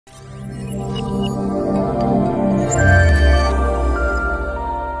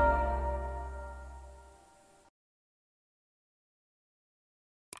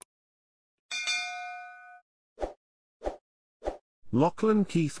Lachlan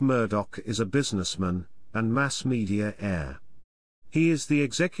Keith Murdoch is a businessman and mass media heir. He is the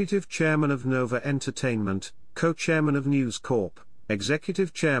executive chairman of Nova Entertainment, co-chairman of News Corp,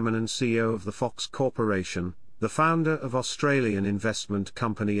 executive chairman and CEO of the Fox Corporation, the founder of Australian investment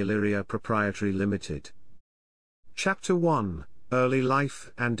company Illyria Pty Ltd. Chapter 1: Early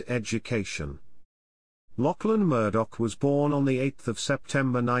Life and Education. Lachlan Murdoch was born on the 8th of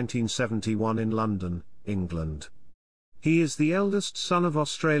September 1971 in London, England. He is the eldest son of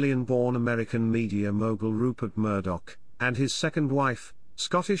Australian-born American media mogul Rupert Murdoch, and his second wife,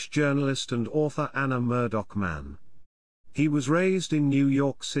 Scottish journalist and author Anna Murdoch Mann. He was raised in New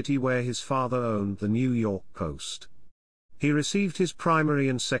York City where his father owned the New York Post. He received his primary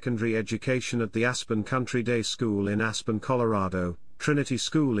and secondary education at the Aspen Country Day School in Aspen, Colorado, Trinity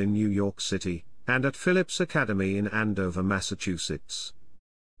School in New York City, and at Phillips Academy in Andover, Massachusetts.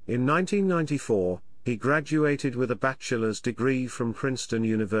 In 1994, he graduated with a bachelor's degree from Princeton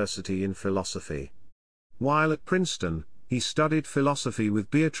University in philosophy. While at Princeton, he studied philosophy with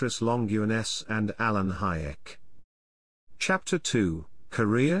Beatrice Longueuil and Alan Hayek. Chapter 2: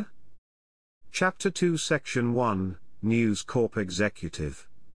 Career. Chapter 2 Section 1: News Corp Executive.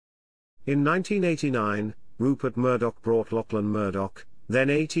 In 1989, Rupert Murdoch brought Lachlan Murdoch,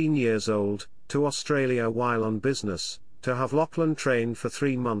 then 18 years old, to Australia while on business, to have Lachlan trained for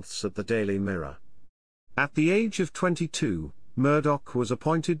 3 months at the Daily Mirror. At the age of 22, Murdoch was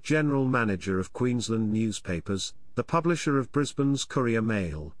appointed General Manager of Queensland Newspapers, the publisher of Brisbane's Courier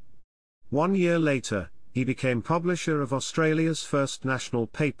Mail. 1 year later, he became publisher of Australia's first national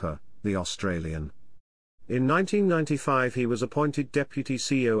paper, The Australian. In 1995 he was appointed Deputy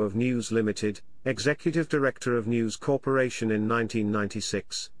CEO of News Limited, Executive Director of News Corporation in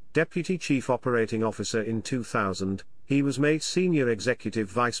 1996, Deputy Chief Operating Officer in 2000, he was made Senior Executive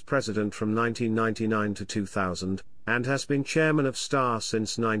Vice President from 1999 to 2000, and has been Chairman of Star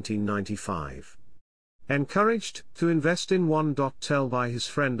since 1995. Encouraged to invest in One.tel by his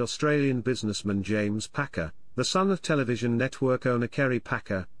friend Australian businessman James Packer, the son of television network owner Kerry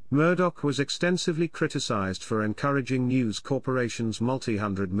Packer, Murdoch was extensively criticised for encouraging News Corporation's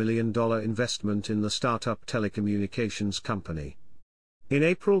multi-hundred-million-dollar investment in the startup telecommunications company. In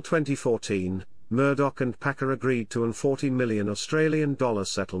April 2014, Murdoch and Packer agreed to an $40 million Australian dollar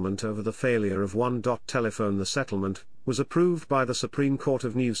settlement over the failure of One.telephone. The settlement was approved by the Supreme Court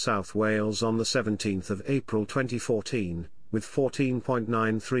of New South Wales on the 17th of April 2014, with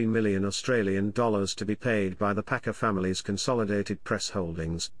 $14.93 million Australian dollars to be paid by the Packer family's consolidated press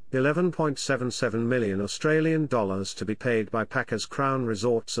holdings, $11.77 million Australian dollars to be paid by Packer's Crown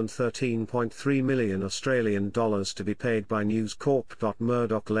Resorts and $13.3 million Australian dollars to be paid by News Corp.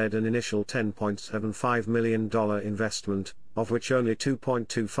 Murdoch led an initial $10.75 million investment, of which only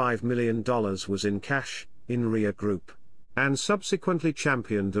 $2.25 million was in cash, in Ria Group, and subsequently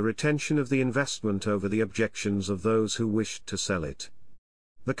championed the retention of the investment over the objections of those who wished to sell it.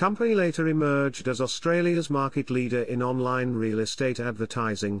 The company later emerged as Australia's market leader in online real estate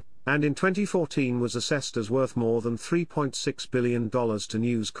advertising, and in 2014 was assessed as worth more than $3.6 billion to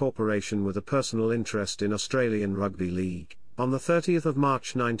News Corporation with a personal interest in Australian Rugby League. On the 30th of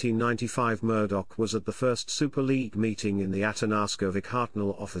March 1995, Murdoch was at the first Super League meeting in the Atanaskovic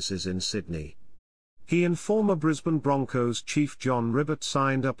Hartnell offices in Sydney. He and former Brisbane Broncos chief John Ribbott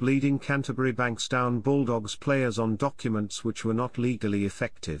signed up leading Canterbury Bankstown Bulldogs players on documents which were not legally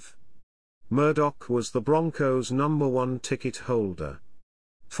effective. Murdoch was the Broncos' #1 ticket holder.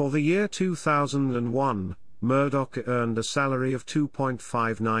 For the year 2001, Murdoch earned a salary of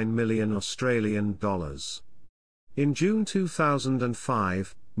 $2.59 million Australian dollars. In June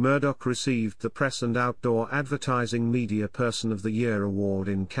 2005, Murdoch received the Press and Outdoor Advertising Media Person of the Year award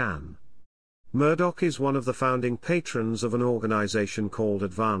in Cannes. Murdoch is one of the founding patrons of an organization called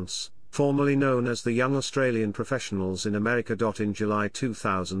Advance, formerly known as the Young Australian Professionals in America. In July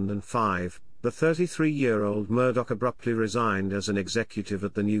 2005, the 33-year-old Murdoch abruptly resigned as an executive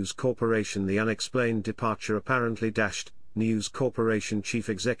at the News Corporation. The unexplained departure apparently dashed News Corporation chief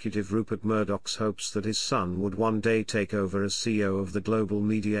executive Rupert Murdoch's hopes that his son would one day take over as CEO of the global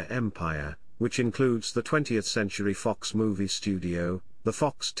media empire, which includes the 20th Century Fox movie studio, the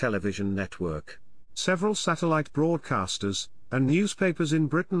Fox television network, several satellite broadcasters, and newspapers in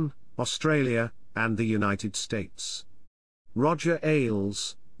Britain, Australia, and the United States. Roger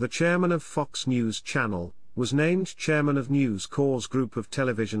Ailes, the chairman of Fox News Channel, was named chairman of News Corp's group of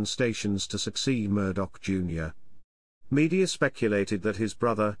television stations to succeed Murdoch Jr. Media speculated that his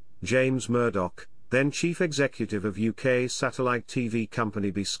brother, James Murdoch, then chief executive of UK satellite TV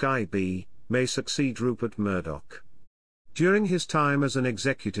company Sky B, may succeed Rupert Murdoch. During his time as an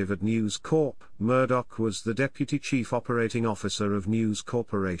executive at News Corp, Murdoch was the Deputy Chief Operating Officer of News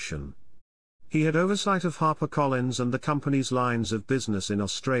Corporation. He had oversight of HarperCollins and the company's lines of business in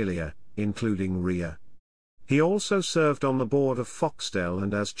Australia, including RIA. He also served on the board of Foxtel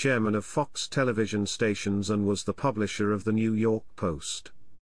and as chairman of Fox television stations and was the publisher of the New York Post.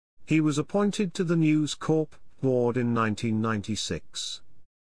 He was appointed to the News Corp board in 1996.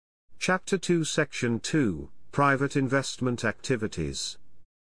 Chapter 2 Section 2, Private Investment Activities.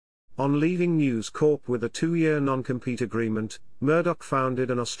 On leaving News Corp with a 2-year non-compete agreement, Murdoch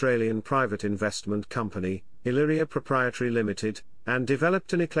founded an Australian private investment company, Illyria Pty Ltd, and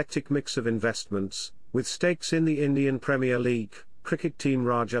developed an eclectic mix of investments, with stakes in the Indian Premier League, cricket team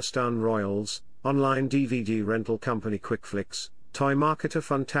Rajasthan Royals, online DVD rental company QuickFlix, toy marketer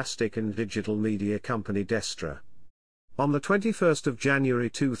Funtastic and digital media company Destra. On the 21st of January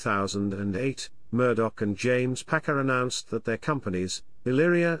 2008, Murdoch and James Packer announced that their companies,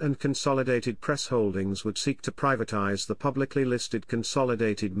 Illyria and Consolidated Press Holdings, would seek to privatize the publicly listed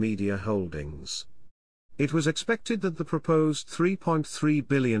Consolidated Media Holdings. It was expected that the proposed $3.3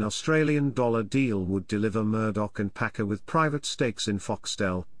 billion Australian deal would deliver Murdoch and Packer with private stakes in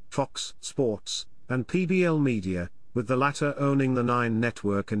Foxtel, Fox Sports, and PBL Media, with the latter owning the Nine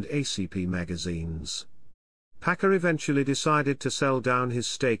Network and ACP magazines. Packer eventually decided to sell down his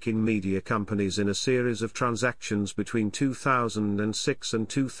stake in media companies in a series of transactions between 2006 and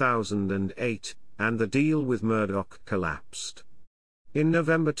 2008, and the deal with Murdoch collapsed. In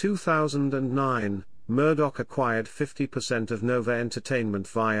November 2009, Murdoch acquired 50% of Nova Entertainment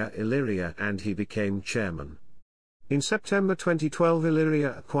via Illyria and he became chairman. In September 2012,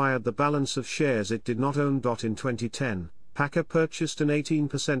 Illyria acquired the balance of shares it did not own. In 2010, Packer purchased an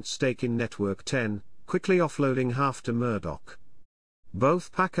 18% stake in Network 10, quickly offloading half to Murdoch.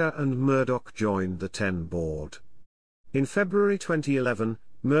 Both Packer and Murdoch joined the 10 board. In February 2011,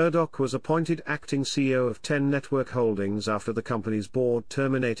 Murdoch was appointed acting CEO of 10 Network Holdings after the company's board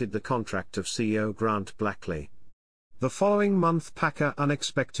terminated the contract of CEO Grant Blackley. The following month, Packer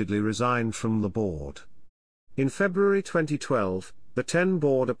unexpectedly resigned from the board. In February 2012, the 10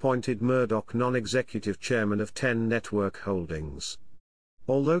 board appointed Murdoch non-executive chairman of 10 Network Holdings.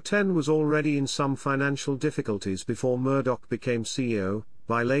 Although 10 was already in some financial difficulties before Murdoch became CEO,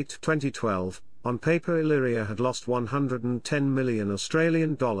 by late 2012, on paper Illyria had lost $110 million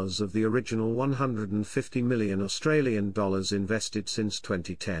Australian dollars of the original $150 million Australian dollars invested since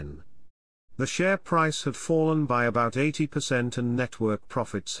 2010. The share price had fallen by about 80% and network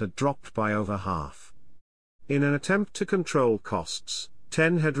profits had dropped by over half. In an attempt to control costs,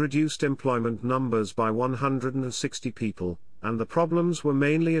 10 had reduced employment numbers by 160 people, and the problems were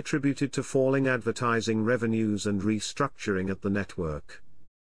mainly attributed to falling advertising revenues and restructuring at the network.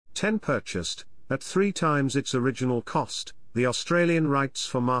 10 purchased, at 3 times its original cost, the Australian rights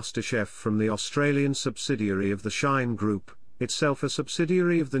for MasterChef from the Australian subsidiary of the Shine Group, itself a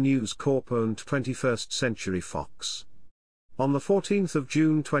subsidiary of the News Corp-owned 21st Century Fox. On the 14th of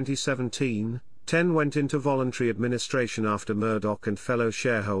June 2017, 10 went into voluntary administration after Murdoch and fellow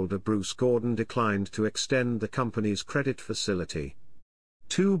shareholder Bruce Gordon declined to extend the company's credit facility.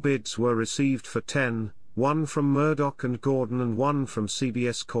 2 bids were received for 10, one from Murdoch and Gordon and one from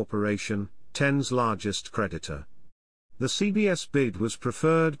CBS Corporation, 10's largest creditor. The CBS bid was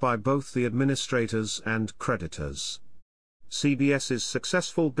preferred by both the administrators and creditors. CBS's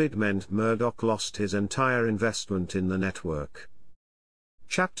successful bid meant Murdoch lost his entire investment in the network.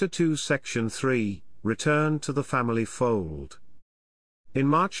 Chapter 2 Section 3, Return to the Family Fold. In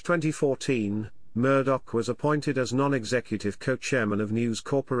March 2014, Murdoch was appointed as non-executive co-chairman of News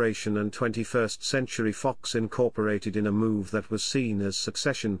Corporation and 21st Century Fox Incorporated in a move that was seen as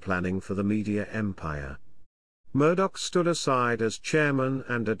succession planning for the media empire. Murdoch stood aside as chairman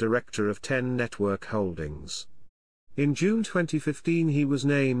and a director of 10 Network Holdings. In June 2015 he was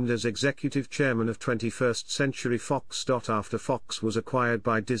named as executive chairman of 21st Century Fox. After Fox was acquired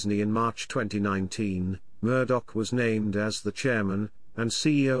by Disney in March 2019, Murdoch was named as the chairman and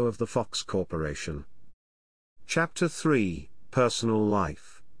CEO of the Fox Corporation. Chapter 3, Personal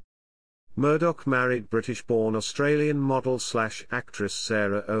Life. Murdoch married British-born Australian model/actress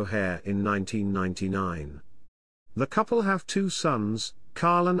Sarah O'Hare in 1999. The couple have 2 sons,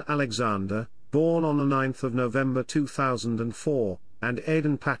 Carl and Alexander, born on the 9th of November 2004, and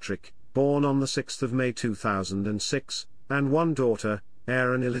Aidan Patrick, born on the 6th of May 2006, and 1 daughter,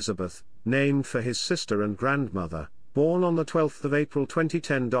 Erin Elizabeth, named for his sister and grandmother, born on the 12th of April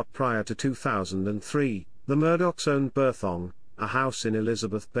 2010. Prior to 2003, the Murdochs owned Berthong, a house in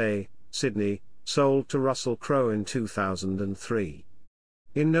Elizabeth Bay, Sydney, sold to Russell Crowe in 2003.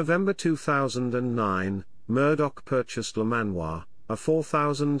 In November 2009, Murdoch purchased Le Manoir, a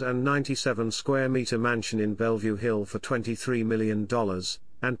 4,097 square meter mansion in Bellevue Hill for $23 million,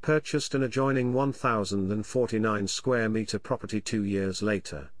 and purchased an adjoining 1,049 square meter property 2 years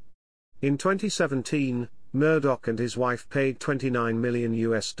later. In 2017, Murdoch and his wife paid $29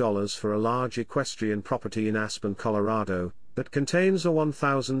 million for a large equestrian property in Aspen, Colorado, that contains a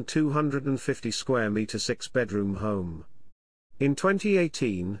 1,250 square meter 6-bedroom home. In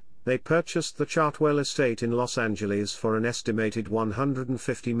 2018, they purchased the Chartwell estate in Los Angeles for an estimated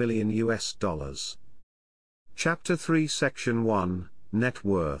 $150 million. Chapter 3 Section 1, Net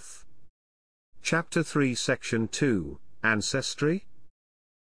Worth. Chapter 3 Section 2, Ancestry.